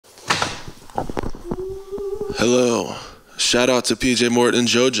Hello. Shout out to PJ Morton and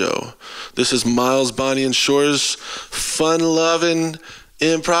JoJo. This is Miles Bonny and Shhor's fun-loving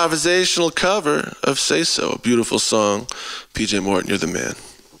improvisational cover of Say So, a beautiful song. PJ Morton, you're the man.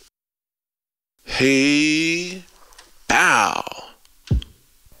 Hey, bow.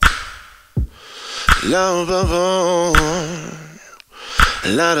 La ba ba.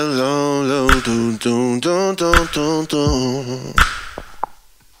 La la la la dun dun dun dun dun dun.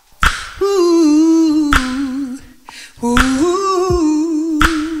 Ooh, ooh,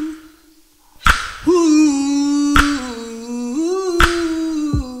 ooh.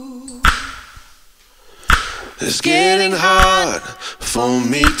 It's getting hard for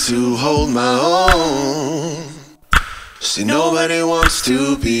me to hold my own. See, nobody wants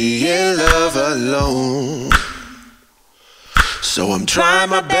to be in love alone. So I'm trying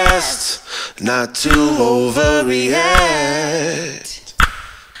my best not to overreact.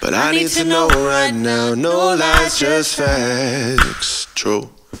 But I need to know right now, no lies, just facts. True.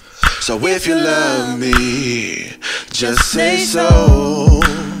 So if you love me, just say so.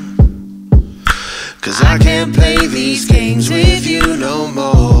 'Cause I can't play these games with you no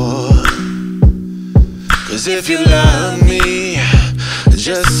more. 'Cause if you love me,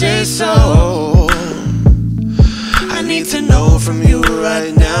 just say so. I need to know from you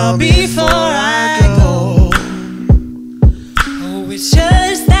right now before I go. Oh, it's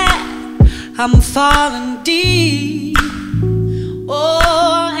just that I'm falling deep.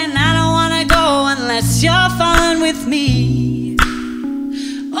 Oh, and I don't wanna go unless you're falling with me.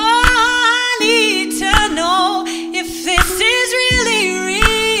 Oh, I need to know if this is really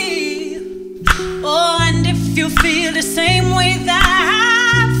real. Oh, and if you feel the same way that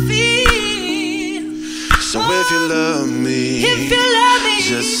I feel. So if you love me,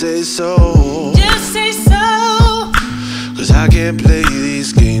 just say so. Just say so. 'Cause I can't play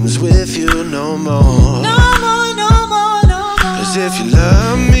these games with you no more. No more, no more, no more. 'Cause if you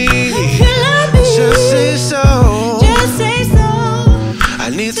love me, just say so. Just say so. I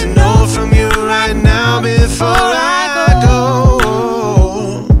need to know from you right now before I go.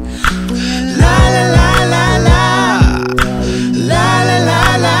 La la la la la. La la la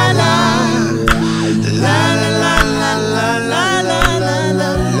la la. La la la la la la la la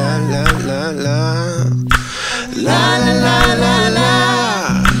la la la la. La la la la la.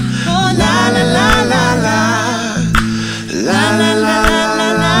 Oh, La la la la la. La la la la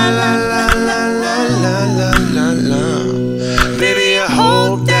la la la la la la la. Baby, I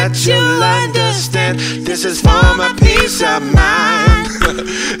hope that you'll understand. This is for my peace of mind.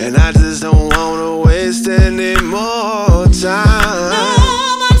 And I just don't wanna waste any more time. no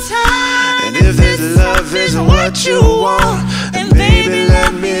more time. And if this love is what you want, then baby,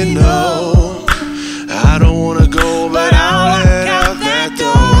 let me know. I don't wanna go, but I'll head out that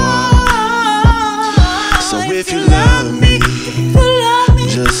door. So if you love me,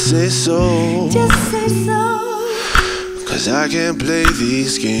 just say so. Just say so. 'Cause I can't play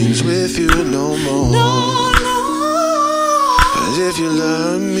these games with you no more. No, no. 'Cause if you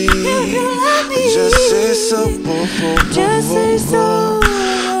love me, just say so. Just say so.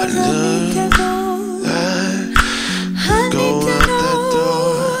 I love that. Go out that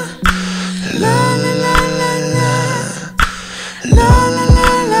door. La la la la la. La la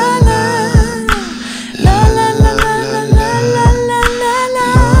la la la. La la la la la la la la la.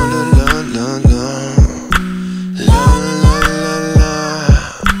 La la la la. La la la la la.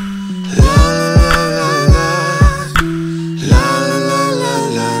 La la la la. La la la la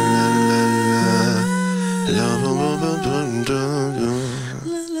la la. La boom boom boom boom boom.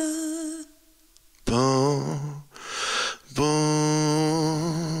 Boom, boom.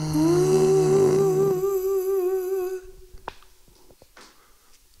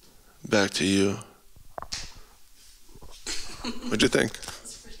 Back to you. What'd you think?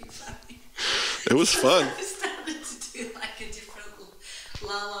 That's pretty funny. It was fun. I started to do like a different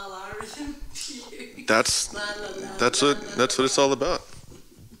la la la rhythm to you. That's La, la, la, what it's all about.